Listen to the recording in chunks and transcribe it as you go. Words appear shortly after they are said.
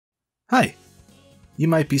Hi! You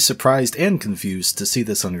might be surprised and confused to see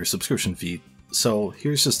this on your subscription feed, so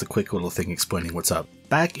here's just a quick little thing explaining what's up.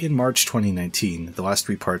 Back in March 2019, the last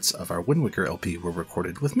 3 parts of our Wind Waker LP were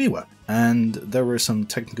recorded with Miwa, and there were some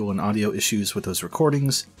technical and audio issues with those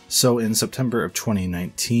recordings, so in September of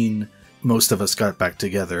 2019, most of us got back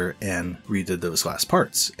together and redid those last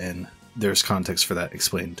parts, and there's context for that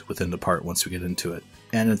explained within the part once we get into it.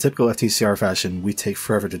 And in typical FTCR fashion, we take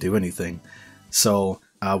forever to do anything, so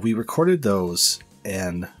we recorded those,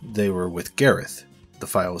 and they were with Gareth, the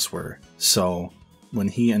files were. So when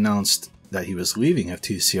he announced that he was leaving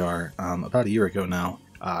FTCR about a year ago now,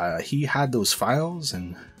 he had those files,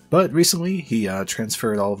 but recently he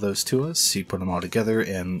transferred all of those to us. He put them all together,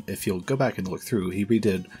 and if you'll go back and look through, he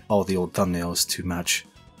redid all the old thumbnails to match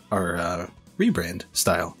our rebrand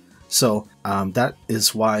style. So that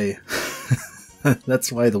is why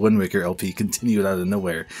that's why the Wind Waker LP continued out of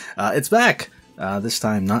nowhere. It's back! This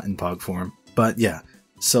time not in POG form. But yeah,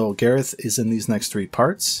 so Gareth is in these next 3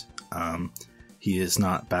 parts. He is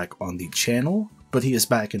not back on the channel, but he is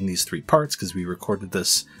back in these 3 parts because we recorded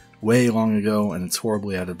this way long ago and it's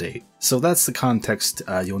horribly out of date. So that's the context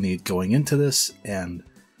you'll need going into this, and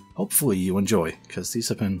hopefully you enjoy, because these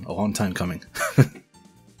have been a long time coming.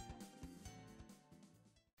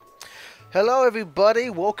 Hello everybody,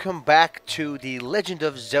 welcome back to The Legend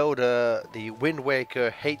of Zelda, the Wind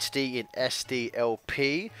Waker HD and SD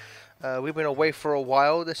LP. We've been away for a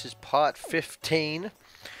while. This is part 15,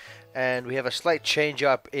 and we have a slight change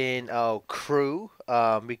up in our crew.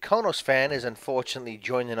 Mikonos fan is unfortunately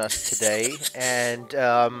joining us today, and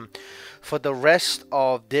for the rest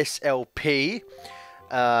of this LP,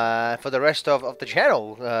 for the rest of the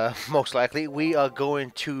channel, most likely, we are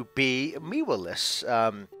going to be Miwa-less.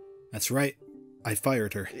 That's right. I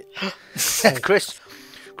fired her. Chris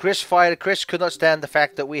fired. Chris could not stand the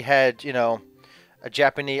fact that we had, you know,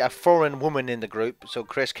 a foreign woman in the group, so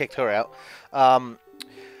Chris kicked her out.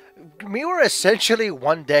 Miwa essentially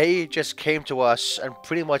one day just came to us and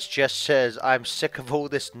pretty much just says, "I'm sick of all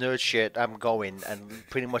this nerd shit. I'm going," and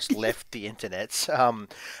pretty much left the internet.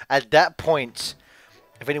 At that point,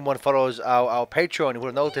 if anyone follows our Patreon, you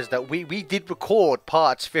will notice that we did record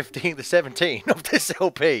parts 15 to 17 of this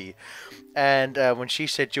LP. And when she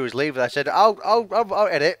said she was leaving, I said, I'll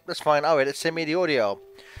edit. That's fine. I'll edit. Send me the audio.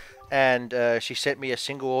 And she sent me a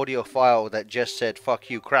single audio file that just said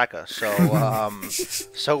 "fuck you, cracker." So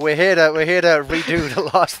so we're here to redo the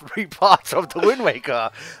last 3 parts of the Wind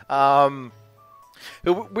Waker.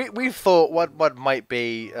 We thought what might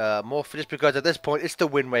be more for, just because at this point it's the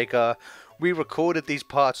Wind Waker. We recorded these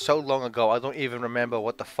parts so long ago, I don't even remember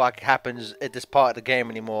what the fuck happens at this part of the game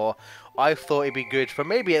anymore. I thought it'd be good for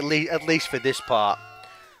maybe at least for this part.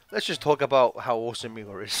 Let's just talk about how awesome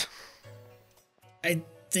Miwa is. I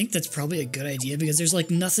think that's probably a good idea because there's like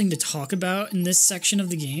nothing to talk about in this section of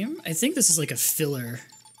the game. I think this is like a filler.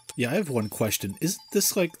 Yeah, I have one question. Isn't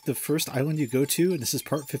this like the first island you go to, and this is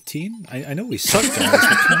part 15? I know we sucked at this,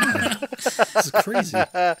 but come on. This is crazy.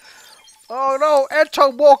 Oh no,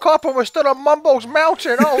 Eto woke up and we're still on Mumbo's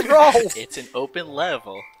Mountain. Oh no! It's an open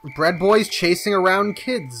level. BreadBoi's chasing around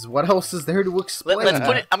kids. What else is there to explain? Let's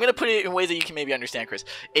put it. I'm gonna put it in ways that you can maybe understand, Chris.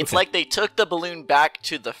 It's like they took the balloon back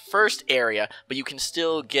to the first area, but you can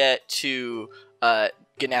still get to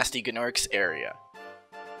Gnasty Gnork's area.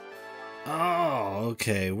 Oh,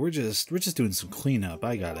 okay. We're just doing some cleanup.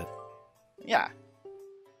 I got it. Yeah.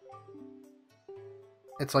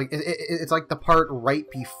 It's like the part right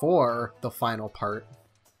before the final part.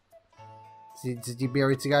 You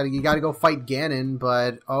gotta go fight Ganon,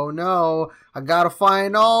 but oh no, I gotta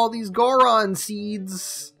find all these Goron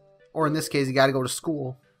seeds. Or in this case, you gotta go to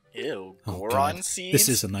school. Ew, Oh, Goron God. seeds? This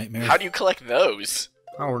is a nightmare. How do you collect those?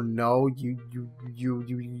 Oh no, you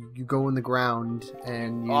go in the ground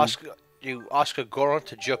and you ask a Goron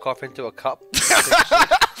to jerk off into a cup.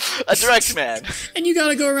 A direct man. And you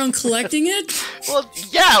gotta go around collecting it? Well,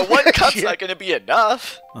 yeah, one cup's not gonna be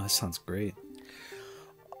enough. Oh, that sounds great.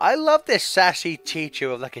 I love this sassy teacher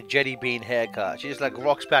with like a jelly bean haircut. She just like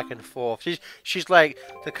rocks back and forth. She's like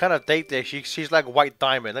the kind of date there. She's like White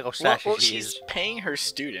Diamond. Look how sassy Well, she she's is. paying her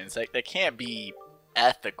students. Like, that can't be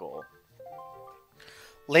ethical.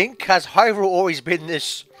 Link, has Hyrule always been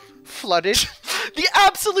this flooded? The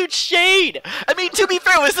absolute shade! I mean, to be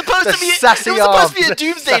fair, it was supposed The to be sassy a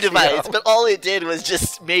doomsday sassy device, arm. but all it did was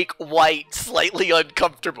just make white slightly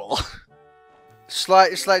uncomfortable.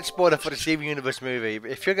 Slight spoiler for the Steven Universe movie.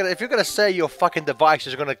 If you're gonna say your fucking device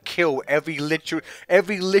is gonna kill every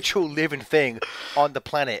literal living thing on the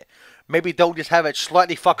planet, maybe don't just have it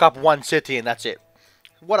slightly fuck up one city and that's it.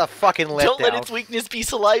 What a fucking letdown. Don't let its weakness be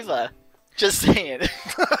saliva. Just saying.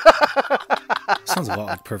 Sounds a lot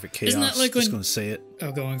like Perfect Chaos. Isn't that like just when... going to say it.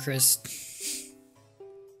 Oh, go on, Chris.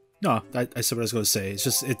 No, I said what I was going to say. It's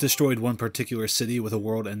just it destroyed one particular city with a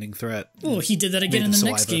world-ending threat. Well, he did that again in the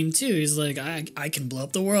saliva. next game, too. He's like, I can blow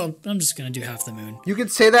up the world. I'm just going to do half the moon. You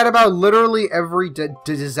could say that about literally every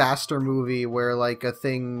disaster movie where, like, a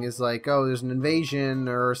thing is like, oh, there's an invasion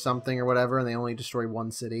or something or whatever, and they only destroy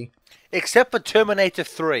one city. Except for Terminator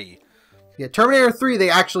 3. Yeah, Terminator 3,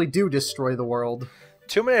 they actually do destroy the world.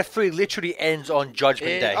 Terminator 3 literally ends on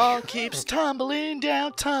Judgment Day. It all keeps tumbling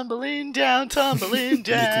down, tumbling down, tumbling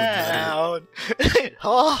down. It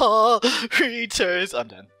all returns. I'm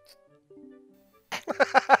done.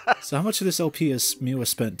 So how much of this LP has Miwa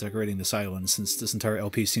spent decorating this island, since this entire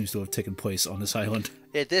LP seems to have taken place on this island?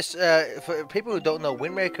 Yeah, this, for people who don't know,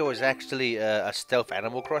 Wind Waker was actually a stealth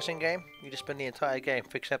Animal Crossing game. You just spend the entire game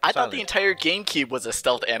fixing up the I thought island. the entire GameCube was a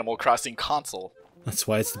stealth Animal Crossing console. That's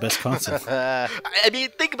why it's the best console. I mean,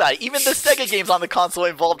 think about it. Even the Sega games on the console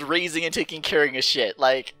involved raising and taking caring of shit.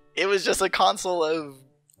 Like, it was just a console of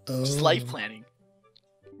just life planning.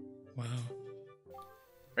 Wow.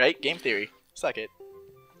 Right? Game theory. Suck it.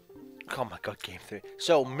 Oh my god, Game 3.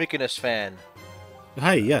 So, Mykonos fan.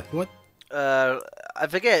 Hi, yeah, what? I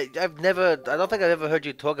forget. I don't think I've ever heard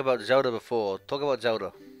you talk about Zelda before. Talk about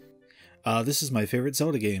Zelda. This is my favorite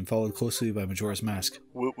Zelda game, followed closely by Majora's Mask.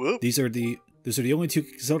 Whoop whoop. Those are the only two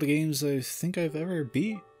Zelda games I think I've ever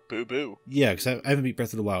beat. Boo boo. Yeah, because I haven't beat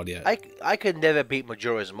Breath of the Wild yet. I could never beat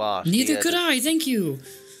Majora's Mask. Neither could I, thank you.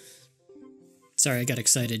 Sorry, I got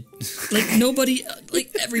excited. Like, nobody,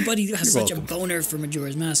 like, everybody has such a boner for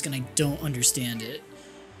Majora's Mask, and I don't understand it.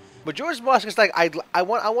 Majora's Mask is like, I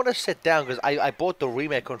want to sit down, because I bought the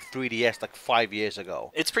remake on 3DS like 5 years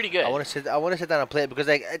ago. It's pretty good. I want to sit down and play it, because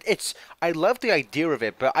like, I love the idea of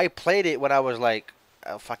it, but I played it when I was like,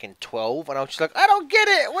 fucking 12, and I was just like, I don't get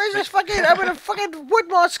it. Where's this fucking? I'm in a fucking wood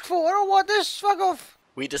mask for. I don't want this. Fuck off.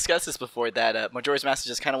 We discussed this before, that Majora's Mask is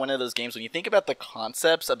just kind of one of those games when you think about the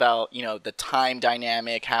concepts about, you know, the time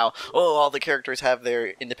dynamic, how, all the characters have their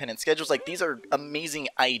independent schedules. Like, these are amazing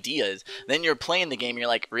ideas. Then you're playing the game, and you're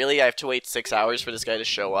like, really? I have to wait 6 hours for this guy to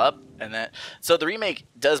show up? And then, so the remake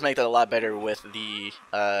does make that a lot better with the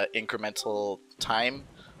incremental time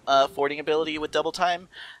forwarding ability with double time.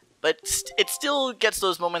 But it still gets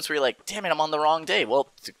those moments where you're like, damn it, I'm on the wrong day.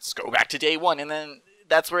 Well, let's go back to day one. And then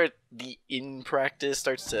that's where the in practice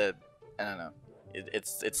starts to, I don't know.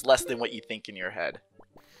 It's less than what you think in your head.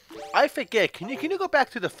 I forget. Can you go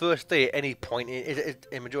back to the first day at any point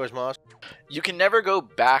in Majora's Mask? You can never go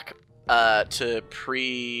back to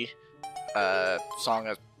pre Song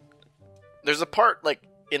of... There's a part, like,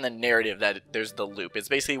 in the narrative that there's the loop. It's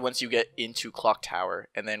basically once you get into Clock Tower,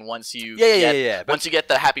 and then once you once you get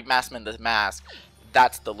the Happy Maskman the mask,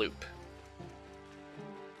 that's the loop.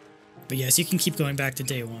 But yes, you can keep going back to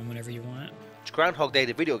day one whenever you want. It's Groundhog Day,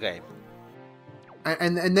 the video game.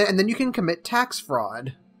 And then you can commit tax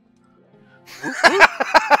fraud.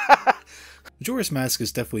 Majora's Mask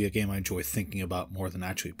is definitely a game I enjoy thinking about more than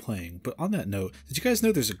actually playing. But on that note, did you guys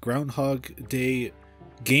know there's a Groundhog Day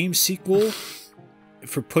game sequel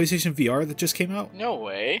for PlayStation VR that just came out? No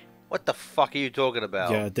way. What the fuck are you talking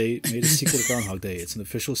about? Yeah, they made a sequel to Groundhog Day. It's an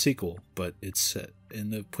official sequel, but it's set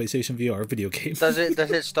in the PlayStation VR video game. Does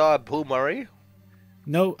it star Bill Murray?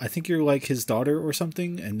 No, I think you're like his daughter or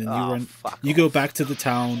something, and then you go back to the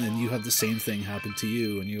town and you have the same thing happen to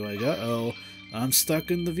you, and you're like, uh-oh, I'm stuck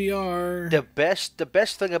in the VR. The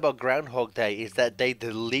best thing about Groundhog Day is that they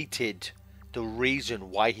deleted the reason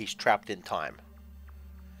why he's trapped in time.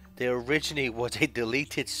 There originally was a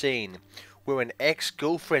deleted scene where an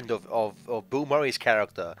ex-girlfriend of Bill Murray's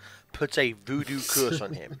character puts a voodoo curse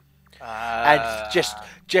on him. And just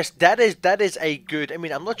that is a good. I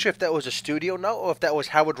mean, I'm not sure if that was a studio note or if that was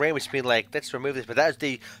Howard Ramis being like, let's remove this. But that's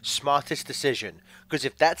the smartest decision, because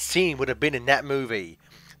if that scene would have been in that movie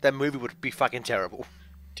would be fucking terrible.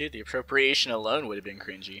 Dude, the appropriation alone would have been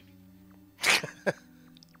cringy.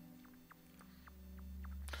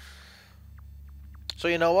 So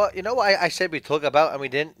you know what? I said we talk about and we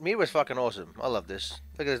didn't. Miwa's fucking awesome. I love this.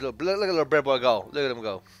 Look at this little BreadBoi go. Look at him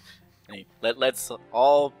go. Hey, let's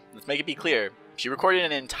make it be clear. She recorded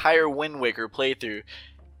an entire Wind Waker playthrough,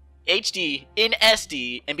 HD in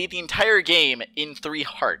SD, and beat the entire game in 3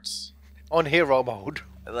 hearts on hero mode.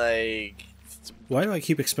 Like, why do I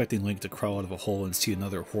keep expecting Link to crawl out of a hole and see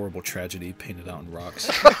another horrible tragedy painted out in rocks?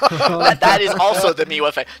 that is also the Miwa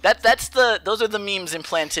effect. Those are the memes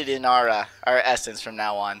implanted in our essence from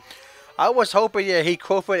now on. I was hoping he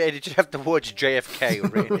quoted it just have the words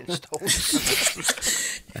JFK written in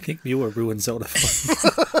stones. I think Miwa ruined Zelda.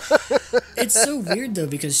 It's so weird though,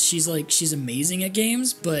 because she's amazing at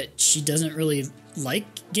games, but she doesn't really like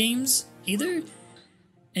games. either.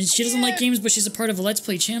 And she doesn't like games, but she's a part of a Let's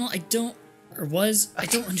Play channel. I don't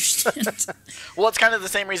understand. Well, it's kind of the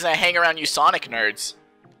same reason I hang around you Sonic nerds.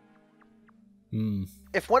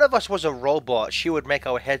 If one of us was a robot, she would make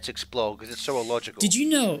our heads explode because it's so illogical. Did you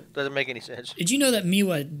know? Doesn't make any sense. Did you know that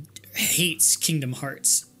Miwa hates Kingdom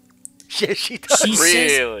Hearts? Yeah, she does.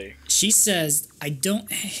 She says, I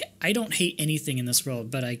don't hate anything in this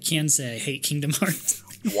world, but I can say I hate Kingdom Hearts.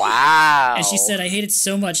 Wow. And she said, I hate it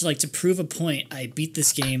so much, like, to prove a point, I beat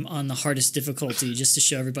this game on the hardest difficulty just to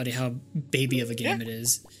show everybody how baby of a game it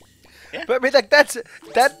is. Yeah. But I mean, like that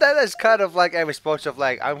is kind of like a response of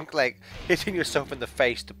like I'm like hitting yourself in the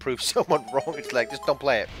face to prove someone wrong. It's like just don't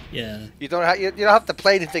play it. Yeah. You don't have to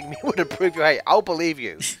play anything new to prove you hate. I'll believe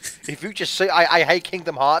you. If you just say I hate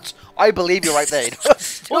Kingdom Hearts, I believe you right there.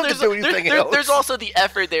 Well, there's also the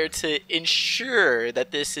effort there to ensure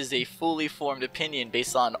that this is a fully formed opinion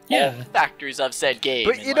based on all factors of said game.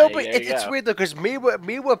 But you know, but it's weird though because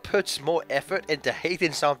Miwa puts more effort into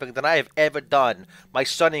hating something than I have ever done. My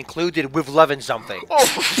son included. With loving something.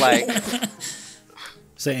 Like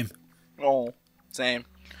same. Oh, same.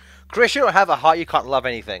 Chris, you don't have a heart, you can't love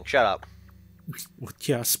anything. Shut up. Well,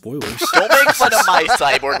 yeah, spoilers. Don't make fun of my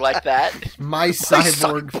cyborg like that. My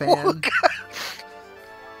cyborg fan.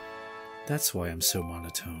 That's why I'm so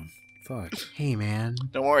monotone. Fuck. Hey, man.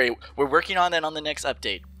 Don't worry, we're working on that on the next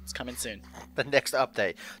update. It's coming soon. The next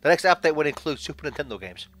update would include Super Nintendo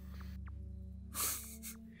games.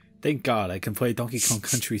 Thank God I can play Donkey Kong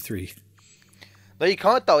Country 3. No, you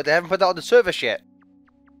can't though. They haven't put that on the service yet.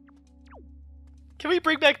 Can we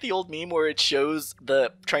bring back the old meme where it shows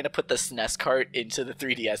the trying to put the SNES cart into the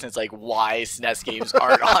 3DS and it's like why SNES games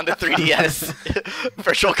aren't on the 3DS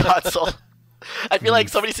virtual console? I feel like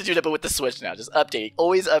somebody should do that, but with the Switch now. Just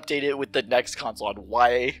always update it with the next console on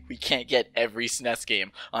why we can't get every SNES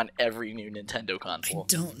game on every new Nintendo console. I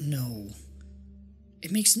don't know.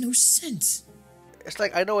 It makes no sense. It's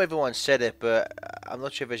like, I know everyone said it, but I'm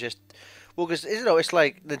not sure if it's just... Well, because, you know, it's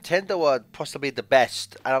like Nintendo are possibly the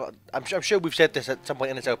best. I'm sure we've said this at some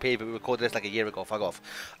point in this LP, but we recorded this like a year ago. Fuck off.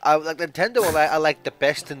 Like Nintendo are like the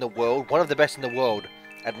best in the world, one of the best in the world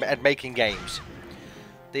at making games.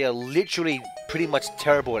 They are literally pretty much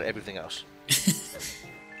terrible at everything else.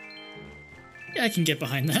 Yeah, I can get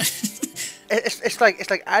behind that. it's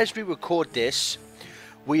like as we record this,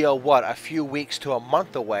 we are a few weeks to a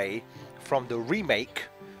month away from the remake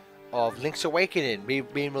of Link's Awakening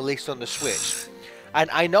being released on the Switch. And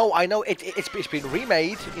I know it's been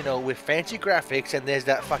remade, you know, with fancy graphics, and there's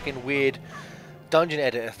that fucking weird dungeon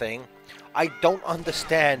editor thing. I don't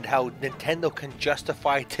understand how Nintendo can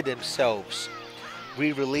justify to themselves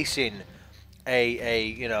re-releasing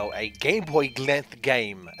a Game Boy length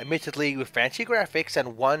game, admittedly with fancy graphics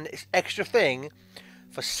and one extra thing,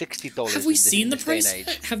 for $60. Have we seen the price?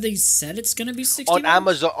 Have they said it's going to be $60?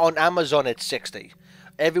 On Amazon, it's $60.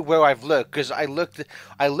 Everywhere I've looked, because I looked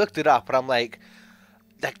it up, and I'm like,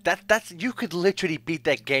 that's you could literally beat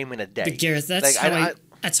that game in a day. But Gareth, that's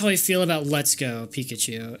how I feel about Let's Go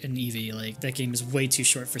Pikachu and Eevee. Like that game is way too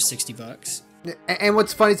short for $60. And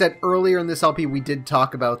what's funny is that earlier in this LP we did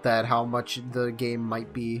talk about that, how much the game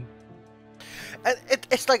might be. And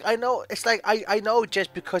it's like I know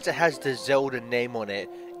just because it has the Zelda name on it,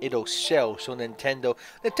 it'll sell. So Nintendo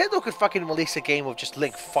could fucking release a game of just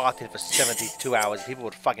Link farting for 72 hours, and people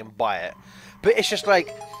would fucking buy it. But it's just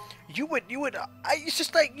like you would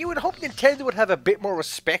hope Nintendo would have a bit more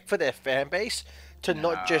respect for their fan base to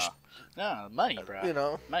not just. No, money, bro. You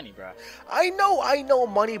know, money, bro. I know,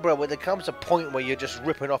 money, bro. But there comes a point where you're just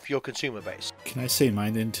ripping off your consumer base. Can I say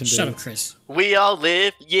my Nintendo? Shut up, Chris. We all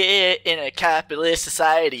live, in a capitalist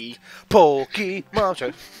society. Pokemon.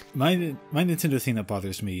 Sorry. My Nintendo thing that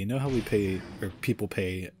bothers me. You know how we pay, or people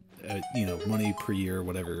pay, money per year or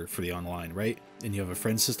whatever for the online, right? And you have a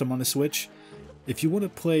friend system on the Switch. If you want to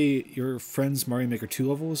play your friend's Mario Maker 2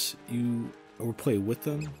 levels, or play with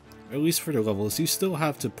them. At least for their levels, you still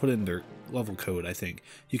have to put in their level code, I think.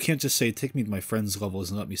 You can't just say, take me to my friend's levels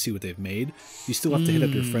and let me see what they've made. You still have to hit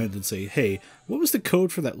up your friend and say, hey, what was the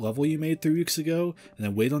code for that level you made 3 weeks ago? And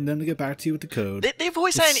then wait on them to get back to you with the code. They've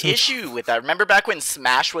always had an issue with that. Remember back when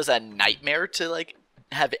Smash was a nightmare to, like,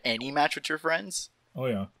 have any match with your friends? Oh,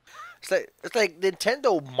 yeah. It's like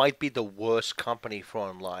Nintendo might be the worst company for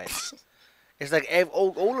online. It's like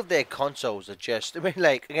all of their consoles are just... I mean,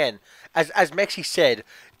 like, again, as Mexi said,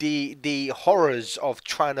 the horrors of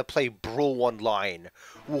trying to play Brawl Online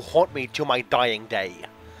will haunt me till my dying day.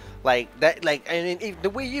 Like, that, like, I mean,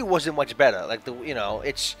 the Wii U wasn't much better. Like,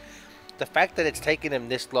 it's... The fact that it's taken them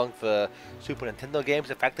this long for Super Nintendo games,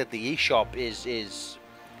 the fact that the eShop is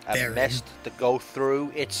a mess to go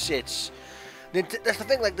through, it's... That's the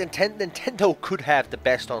thing. Like Nintendo could have the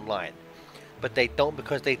best online, but they don't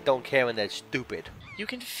because they don't care and they're stupid. You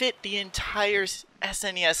can fit the entire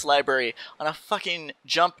SNES library on a fucking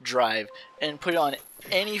jump drive and put it on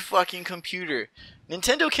any fucking computer.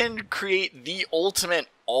 Nintendo can create the ultimate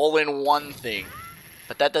all-in-one thing,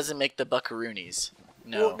 but that doesn't make the buckaroonies.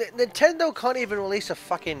 No. Well, Nintendo can't even release a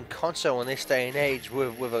fucking console in this day and age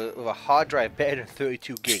with a hard drive better than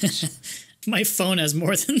 32 gigs. My phone has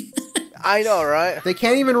more than. I know, right? They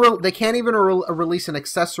can't even release an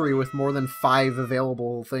accessory with more than 5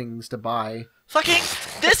 available things to buy. Fucking,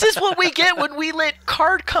 this is what we get when we let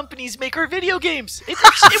card companies make our video games. It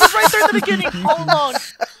was right there at the beginning, all along.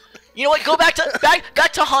 You know what? Go back to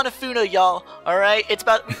Hanafuna, y'all. All right,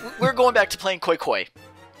 we're going back to playing Koi Koi.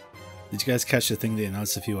 Did you guys catch the thing they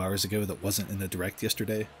announced a few hours ago that wasn't in the Direct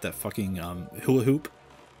yesterday? That fucking hula hoop?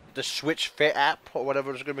 The Switch Fit app, or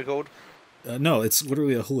whatever it's going to be called? No, it's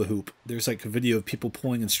literally a hula hoop. There's like a video of people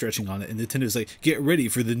pulling and stretching on it, and Nintendo's like, get ready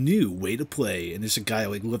for the new way to play. And there's a guy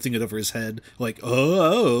like lifting it over his head, like,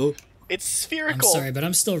 oh. It's spherical. I'm sorry, but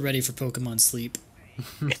I'm still ready for Pokemon Sleep.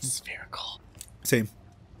 It's spherical. Same.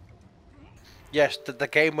 Yes, the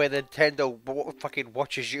game where Nintendo fucking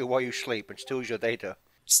watches you while you sleep and steals your data.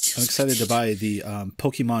 I'm excited to buy the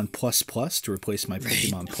Pokemon Plus Plus to replace my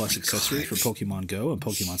Pokemon Plus accessory for Pokemon Go and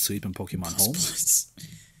Pokemon Sleep and Pokemon Home.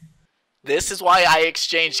 This is why I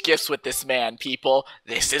exchanged gifts with this man, people.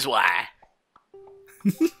 This is why.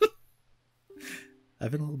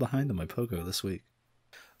 I've been a little behind on my Pogo this week.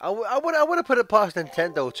 I would have put it past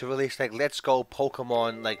Nintendo to release like Let's Go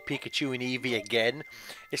Pokemon, like Pikachu and Eevee again.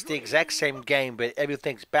 It's the exact same game, but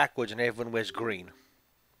everything's backwards and everyone wears green.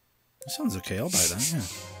 Sounds okay. I'll buy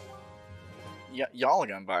that. Yeah. Y'all are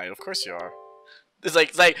gonna buy it. Of course you are. It's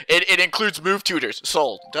like it includes move tutors.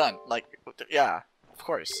 Sold. Done. Like, yeah. Of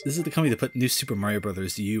course. This is the company that put New Super Mario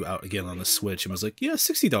Bros. U out again on the Switch and was like, yeah,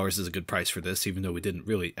 $60 is a good price for this, even though we didn't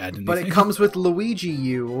really add anything. But it comes with Luigi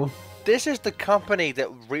U. This is the company that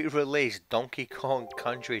re-released Donkey Kong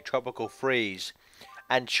Country Tropical Freeze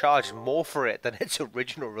and charged more for it than its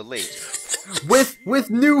original release. with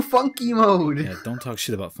new funky mode. Yeah, don't talk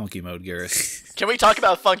shit about funky mode, Gareth. Can we talk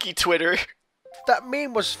about funky Twitter? That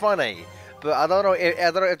meme was funny, but I don't know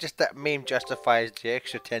if just that meme justifies the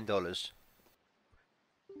extra $10.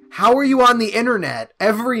 How are you on the internet?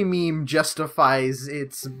 Every meme justifies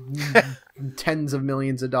its tens of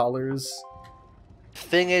millions of dollars. The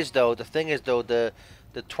thing is though, the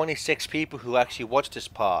 26 people who actually watch this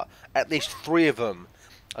part, at least 3 of them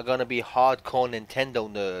are gonna be hardcore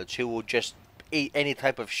Nintendo nerds who will just eat any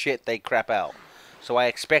type of shit they crap out. So I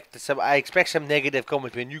expect some negative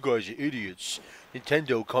comments being, you guys are idiots.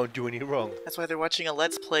 Nintendo can't do any wrong. That's why they're watching a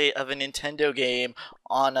Let's Play of a Nintendo game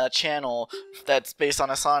on a channel that's based on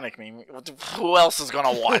a Sonic meme. Who else is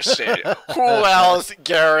gonna watch it? Who else,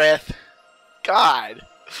 Gareth? God.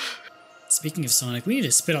 Speaking of Sonic, we need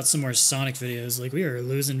to spit out some more Sonic videos. Like, we are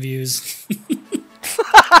losing views.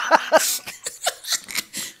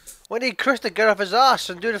 We need Chris to get off his ass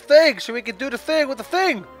and do the thing so we can do the thing with the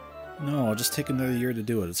thing. No, I'll just take another year to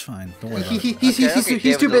do it. It's fine. Don't worry about it.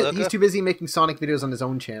 He's too busy making Sonic videos on his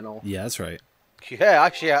own channel. Yeah, that's right. Yeah,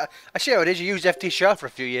 actually how it is. You use FTCR for a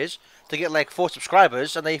few years to get like 4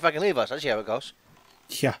 subscribers and then you fucking leave us. That's how it goes.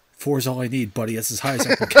 Yeah, 4 is all I need, buddy. That's as high as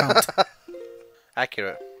I can count.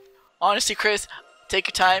 Accurate. Honestly, Chris, take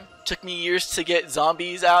your time. Took me years to get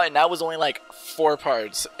Zombies out, and that was only like 4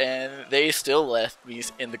 parts, and they still left me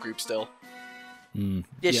in the group still.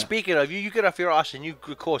 Yeah, speaking of, you get off your ass and you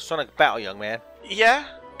record Sonic Battle, young man. Yeah,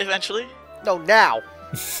 eventually. No, now.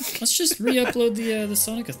 Let's just re-upload the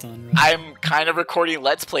Sonic-a-thon, right? I'm kind of recording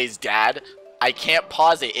Let's Plays, Dad. I can't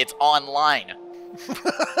pause it. It's online.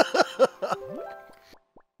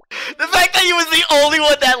 The fact that he was the only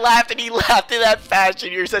one that laughed and he laughed in that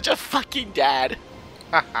fashion, you're such a fucking dad.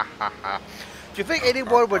 Do you think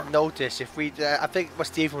anyone would notice if we, I think what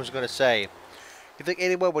Stephen was going to say, do you think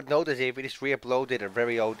anyone would notice if we just re-uploaded a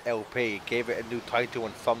very old LP, gave it a new title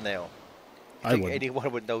and thumbnail? I think would.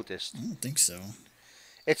 anyone would notice? I don't think so.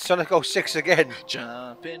 It's Sonic 06 again.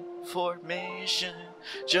 Jump in formation,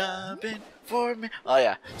 jump in formation. Oh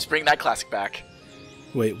yeah, just bring that classic back.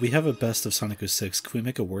 Wait, we have a best of Sonic 06. Can we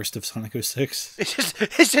make a worst of Sonic 06?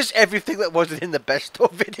 It's just everything that wasn't in the best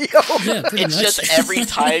of video. Yeah, pretty It's much. just every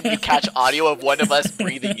time you catch audio of one of us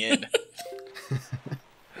breathing in.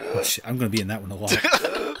 Oh shit, I'm gonna be in that one a lot.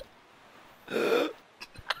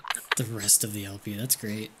 The rest of the LP. That's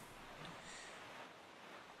great.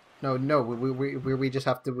 No, we just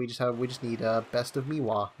need best of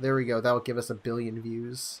Miwa. There we go. That will give us 1 billion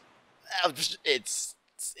views.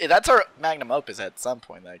 That's our magnum opus at some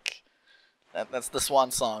point. Like, That's the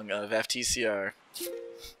swan song of FTCR.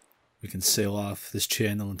 We can sail off this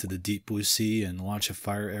channel into the deep blue sea and launch a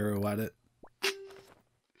fire arrow at it.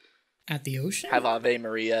 At the ocean? Have Ave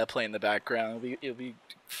Maria play in the background. It'll be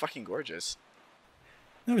fucking gorgeous.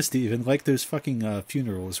 No, Steven, like those fucking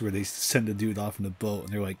funerals where they send a dude off in a boat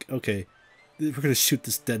and they're like, okay, we're gonna shoot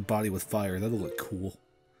this dead body with fire. That'll look cool.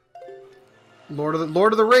 Lord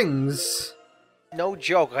of the Rings. No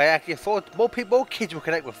joke. I actually thought more kids will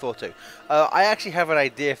connect with Thor 2. I actually have an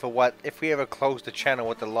idea for what, if we ever close the channel,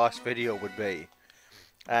 what the last video would be.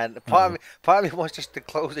 And part of me wants just to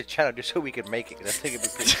close the channel just so we can make it, because I think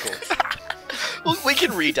it'd be pretty cool. We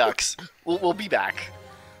can redux. We'll be back.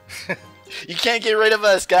 You can't get rid of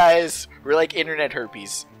us, guys. We're like internet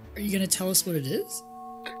herpes. Are you gonna tell us what it is?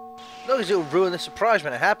 No, because it'll ruin the surprise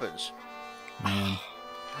when it happens. Man.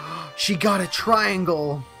 She got a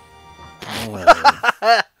triangle.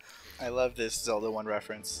 Oh. I love this Zelda 1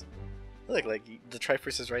 reference. Look, like, the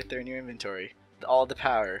Triforce is right there in your inventory. All the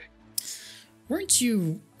power. Weren't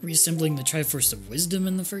you reassembling the Triforce of Wisdom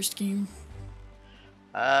in the first game?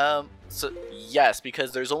 So, yes,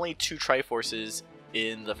 because there's only 2 Triforces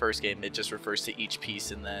in the first game. It just refers to each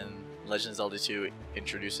piece, and then Legend of Zelda 2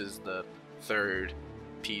 introduces the 3rd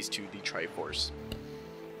piece to the Triforce.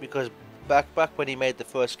 Because back when he made the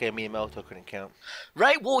first game, Miyamoto couldn't count.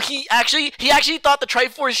 Right, well, he actually thought the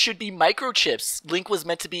Triforce should be microchips. Link was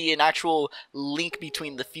meant to be an actual link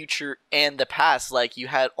between the future and the past. Like, you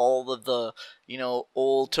had all of the,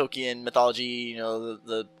 old Tolkien mythology,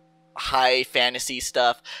 the high fantasy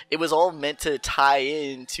stuff. It was all meant to tie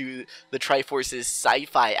into the Triforce's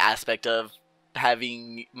sci-fi aspect of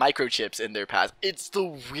having microchips in their past. It's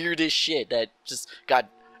the weirdest shit that just got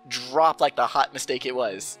dropped like the hot mistake it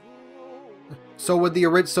was. So would the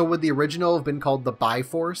original have been called the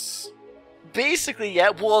Biforce? Basically, yeah.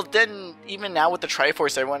 Well, then, even now with the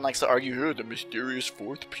Triforce, everyone likes to argue, oh, the mysterious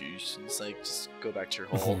 4th piece. And it's like, just go back to your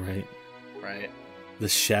hole. Right. The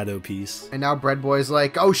shadow piece. And now BreadBoi's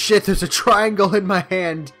like, oh shit, there's a triangle in my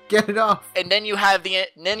hand. Get it off. And then you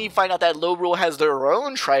find out that Low Rule has their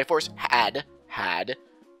own Triforce. Had.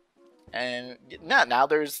 And now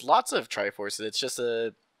there's lots of Triforces. It's just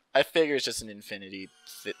I figure it's just an infinity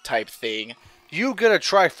type thing. You get a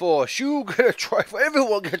Triforce. You get a Triforce.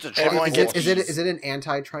 Everyone gets a Triforce. Is it an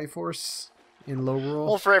anti-Triforce in Low Rule?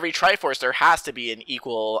 Well, for every Triforce, there has to be an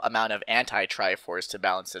equal amount of anti-Triforce to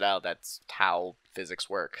balance it out. That's how physics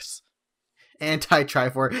works.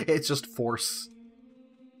 Anti-Triforce. It's just force.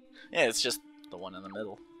 Yeah, it's just the one in the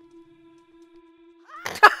middle.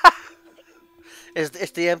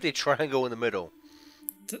 It's the empty triangle in the middle.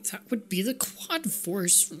 That would be the Quad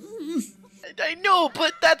Force. I know,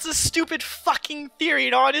 but that's a stupid fucking theory,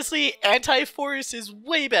 and honestly, anti-force is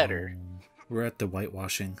way better. We're at the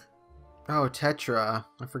whitewashing. Oh, Tetra.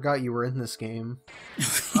 I forgot you were in this game.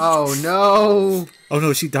 Oh, no. Oh,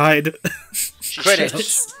 no, she died.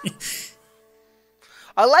 Credits.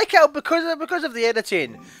 I like how, because of the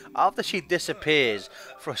editing, after she disappears,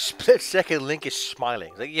 for a split second, Link is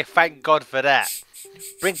smiling. Like, yeah, thank God for that.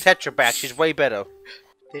 Bring Tetra back, she's way better.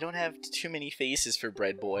 They don't have too many faces for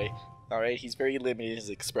BreadBoi. Alright, he's very limited in his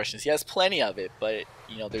expressions. He has plenty of it, but,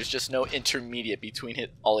 there's just no intermediate between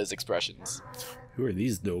all his expressions. Who are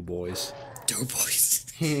these doughboys? Doughboys.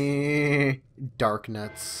 Dark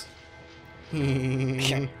nuts.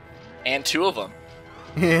 And 2 of them.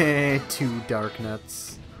 2 dark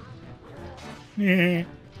nuts.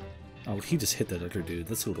 Oh, he just hit that other dude.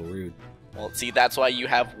 That's a little rude. Well, see, that's why you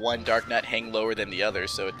have one dark nut hang lower than the other,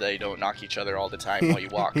 so they don't knock each other all the time while you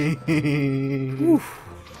walk.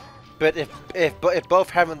 But if both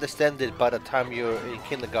haven't descended by the time you're in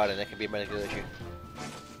kindergarten, that can be a medical issue.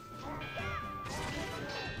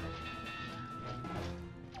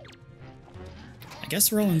 I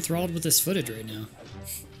guess we're all enthralled with this footage right now.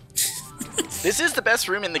 This is the best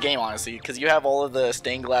room in the game, honestly, because you have all of the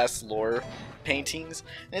stained glass lore paintings,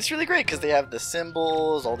 and it's really great because they have the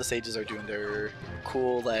symbols. All the sages are doing their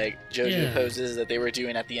cool, like, JoJo poses that they were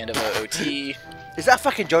doing at the end of OT. Is that a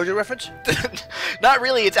fucking JoJo reference? Not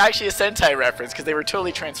really, it's actually a Sentai reference because they were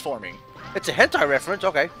totally transforming. It's a hentai reference,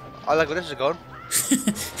 okay. I like where this is going.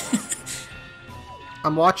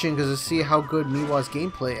 I'm watching because to see how good Miwa's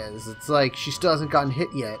gameplay is. It's like she still hasn't gotten hit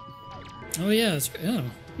yet. Oh yeah,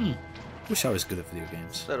 Wish I was good at video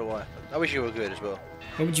games. So do I. I wish you were good as well.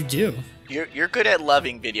 What would you do? You're good at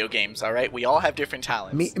loving video games, alright? We all have different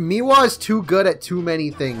talents. Miwa is too good at too many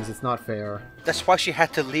things. It's not fair. That's why she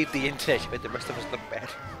had to leave the internet. She made the rest of us look bad.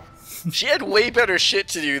 She had way better shit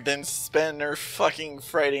to do than spend her fucking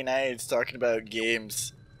Friday nights talking about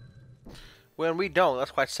games. When we don't,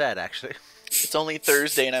 that's quite sad, actually. It's only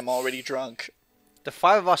Thursday and I'm already drunk. The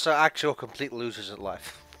 5 of us are actual complete losers at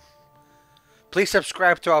life. Please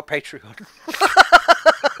subscribe to our Patreon.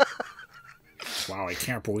 Wow, I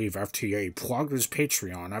can't believe FTA plugged his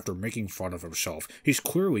Patreon after making fun of himself. He's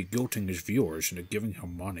clearly guilting his viewers into giving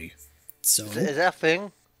him money. So Is that a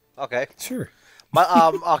thing? Okay. Sure.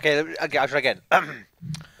 Okay, I'll try again.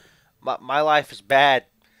 My life is bad.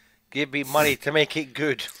 Give me money to make it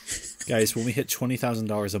good. Guys, when we hit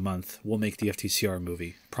 $20,000 a month, we'll make the FTCR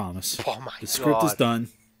movie. Promise. Oh my god. The script is done.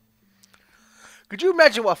 Could you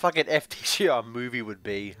imagine what a fucking FTCR movie would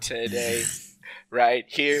be? Today, right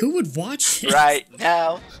here, who would watch it? right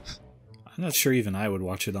now. I'm not sure even I would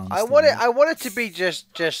watch it, honestly. I want it to be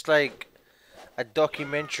just like a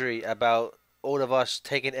documentary about all of us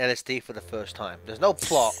taking LSD for the first time. There's no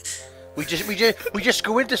plot. We just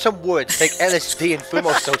go into some woods, take LSD and film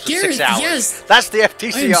ourselves for 6 hours. Yes. That's the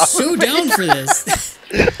FTCR. I'm so down for this.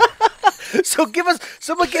 So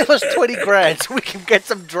someone give us 20 grand so we can get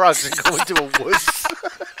some drugs and go into a woods.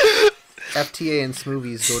 FTA and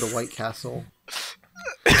Smoovies go to White Castle.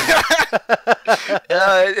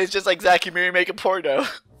 It's just like Zach and Miri make a porno.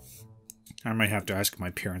 I might have to ask my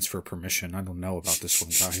parents for permission. I don't know about this one,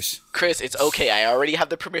 guys. Chris, it's okay. I already have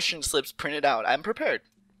the permission slips printed out. I'm prepared.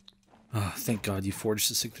 Oh, thank God you forged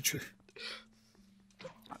the signature.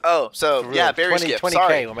 Oh, so yeah, Barry Skip. 20K,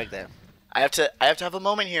 Sorry, we'll make that. I have to have a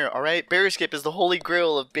moment here. All right, Barry Skip is the holy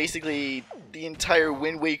grail of basically the entire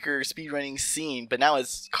Wind Waker speedrunning scene. But now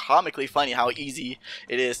it's comically funny how easy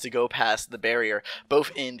it is to go past the barrier,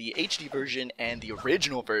 both in the HD version and the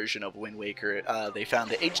original version of Wind Waker. They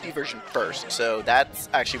found the HD version first, so that's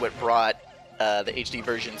actually what brought the HD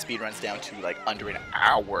version speedruns down to like under an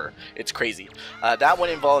hour. It's crazy. That one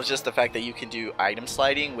involves just the fact that you can do item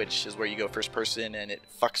sliding, which is where you go first person and it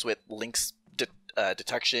fucks with Link's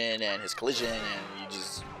detection and his collision, and you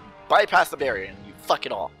just bypass the barrier and you fuck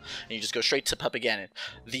it all, and you just go straight to Pup again.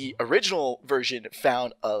 The original version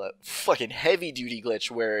found a fucking heavy duty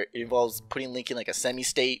glitch where it involves putting Link in like a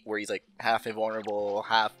semi-state where he's like half invulnerable,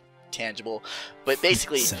 half tangible, but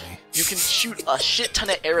basically you can shoot a shit ton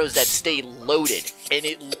of arrows that stay loaded, and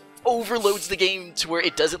it overloads the game to where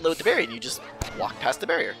it doesn't load the barrier and you just walk past the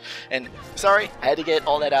barrier. And sorry, I had to get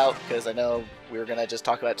all that out because I know we were gonna just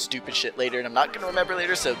talk about stupid shit later and I'm not gonna remember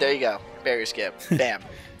later, so there you go. Barrier skip. Bam.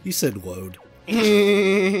 You said load.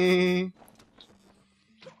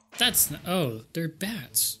 That's oh, they're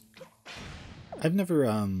bats. I've never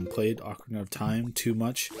played Ocarina of Time too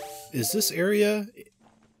much. Is this area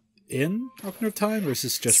in Ocarina of Time, or is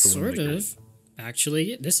this just for Sort Wind Waker? of.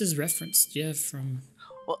 Actually, this is referenced, yeah, from...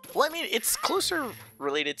 Well, I mean, it's closer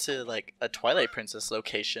related to, like, a Twilight Princess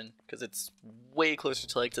location, because it's way closer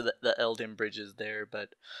to, like, to the Elden Bridges there,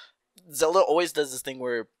 but Zelda always does this thing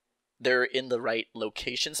where they're in the right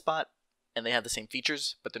location spot, and they have the same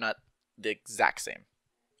features, but they're not the exact same.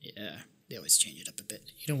 Yeah, they always change it up a bit.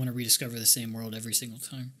 You don't want to rediscover the same world every single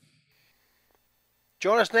time.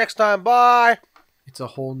 Join us next time. Bye. It's a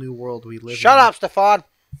whole new world we live in. Shut up, Stefan.